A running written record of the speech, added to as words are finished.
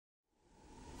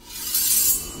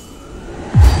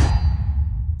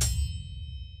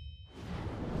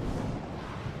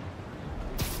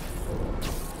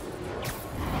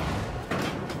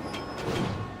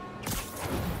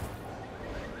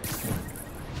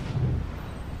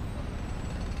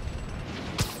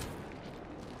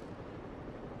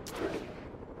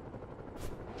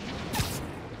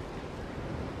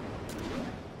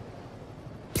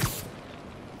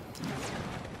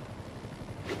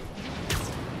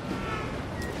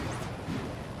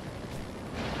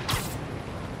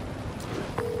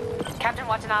Captain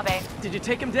Watanabe. Did you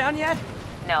take him down yet?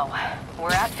 No.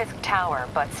 We're at Fisk Tower,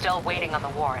 but still waiting on the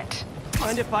warrant.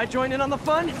 Mind if I join in on the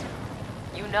fun?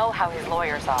 You know how his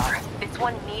lawyers are. This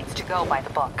one needs to go by the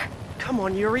book. Come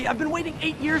on, Yuri. I've been waiting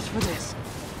 8 years for this.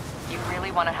 You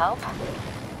really want to help?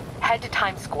 Head to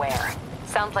Times Square.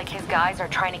 Sounds like his guys are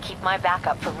trying to keep my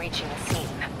backup from reaching the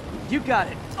scene. You got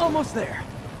it. Almost there.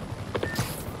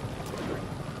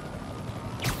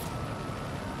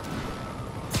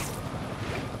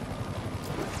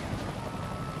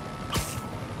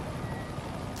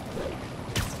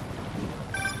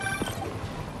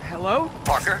 Hello?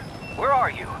 Parker, where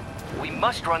are you? We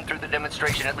must run through the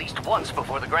demonstration at least once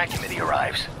before the grant committee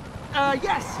arrives.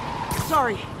 Yes.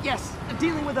 Sorry. Yes.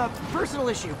 Dealing with a personal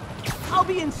issue. I'll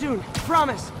be in soon.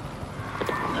 Promise.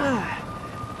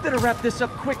 Better wrap this up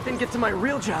quick than get to my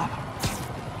real job.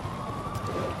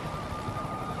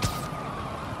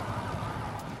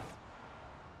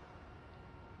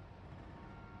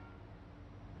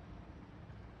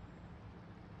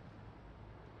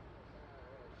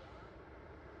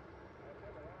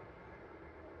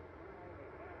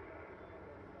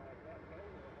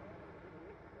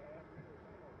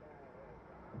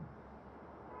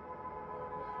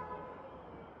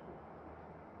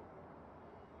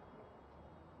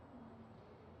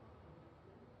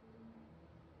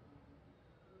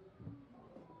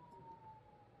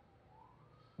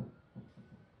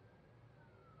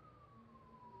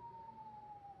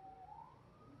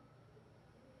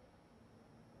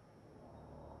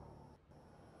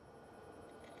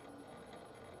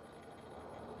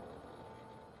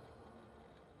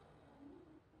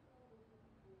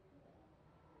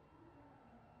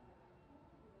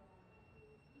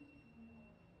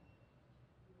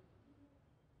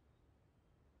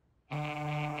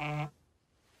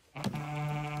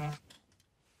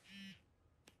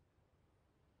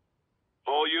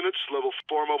 All units, level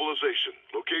 4 mobilization.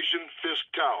 Location, Fisk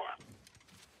Tower.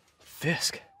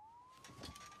 Fisk.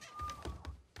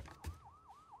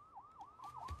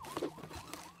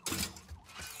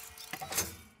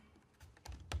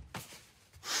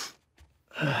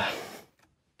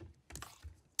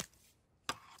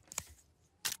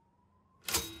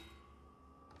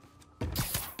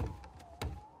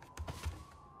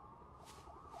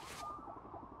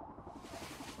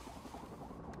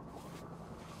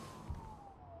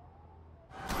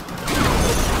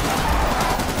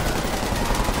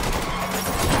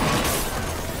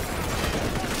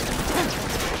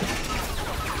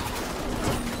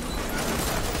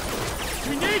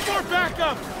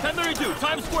 Backup! 1032,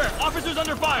 Times Square. Officers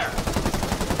under fire.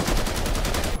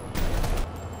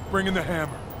 Bring in the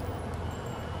hammer.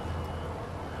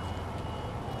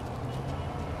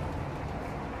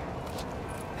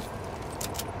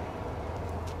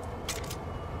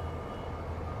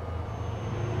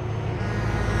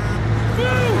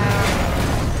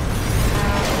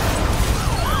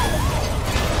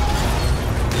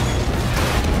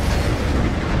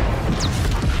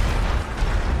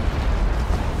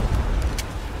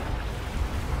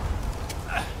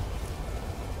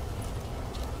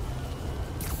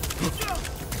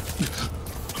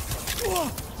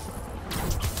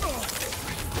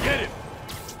 Get him!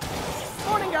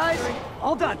 Morning, guys!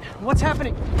 All done. What's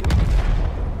happening?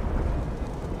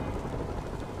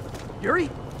 Yuri?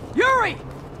 Yuri!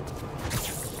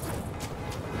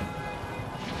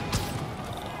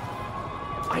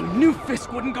 I knew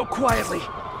Fisk wouldn't go quietly.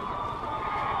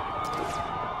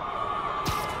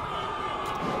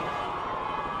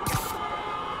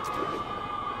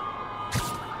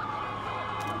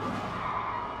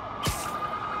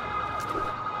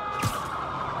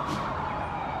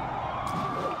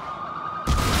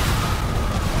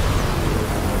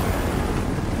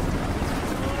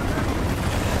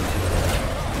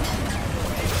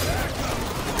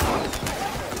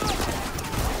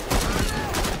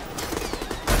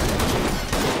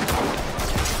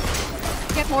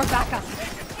 More backup.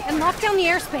 And lock down the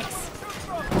airspace.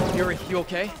 Yuri, you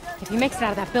okay? If he makes it out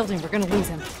of that building, we're gonna lose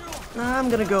him. I'm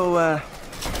gonna go,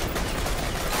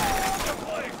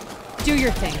 Do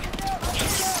your thing.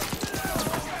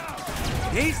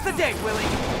 He's the day, Willie!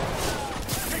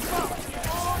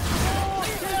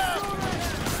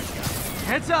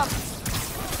 Heads up!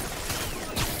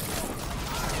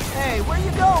 Hey, where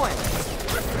you going?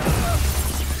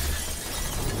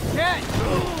 Ken!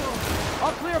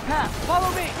 I'll clear a path.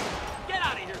 Follow me! Get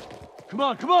out of here! Come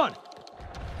on, come on!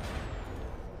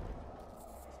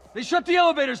 They shut the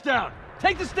elevators down!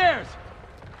 Take the stairs!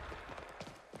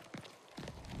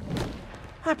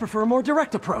 I prefer a more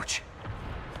direct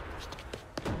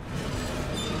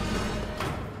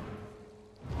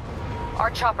Our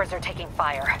choppers are taking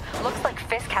fire. Looks like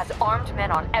Fisk has armed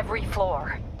men on every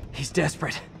floor. He's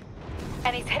desperate.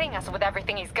 And he's hitting us with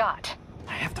everything he's got.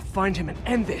 I have to find him and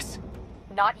end this.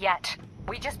 Not yet.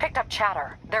 We just picked up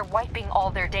chatter. They're wiping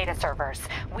all their data servers.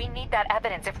 We need that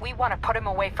evidence if we want to put him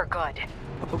away for good.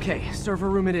 Okay, server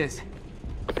room it is.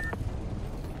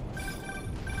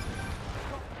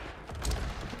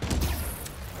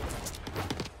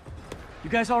 You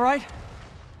guys all right?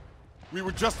 We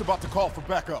were just about to call for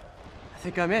backup. I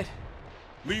think I'm it.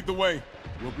 Lead the way.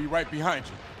 We'll be right behind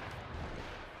you.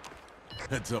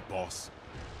 Heads up, boss.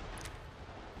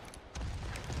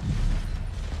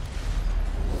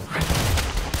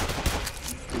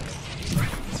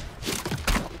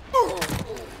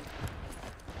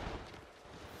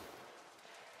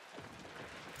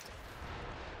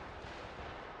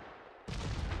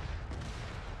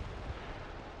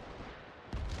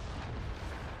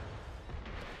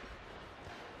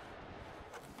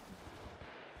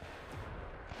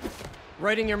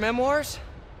 Writing your memoirs?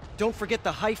 Don't forget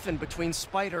the hyphen between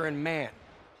spider and man.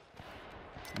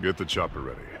 Get the chopper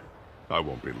ready. I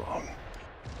won't be long.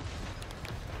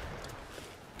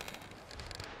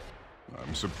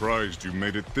 I'm surprised you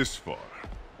made it this far.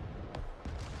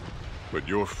 But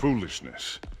your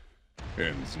foolishness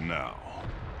ends now.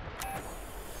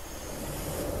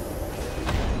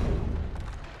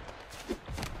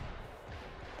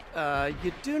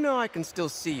 You do know I can still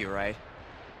see you, right?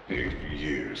 80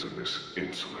 years of this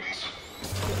insolence.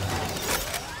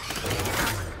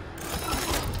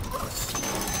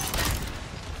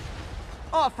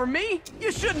 Oh, for me?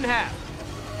 You shouldn't have!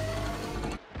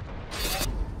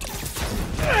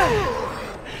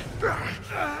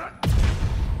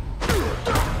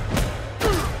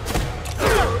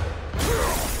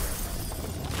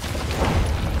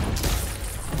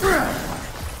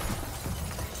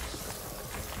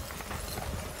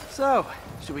 So,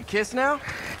 should we kiss now?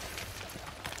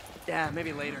 Yeah,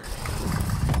 maybe later.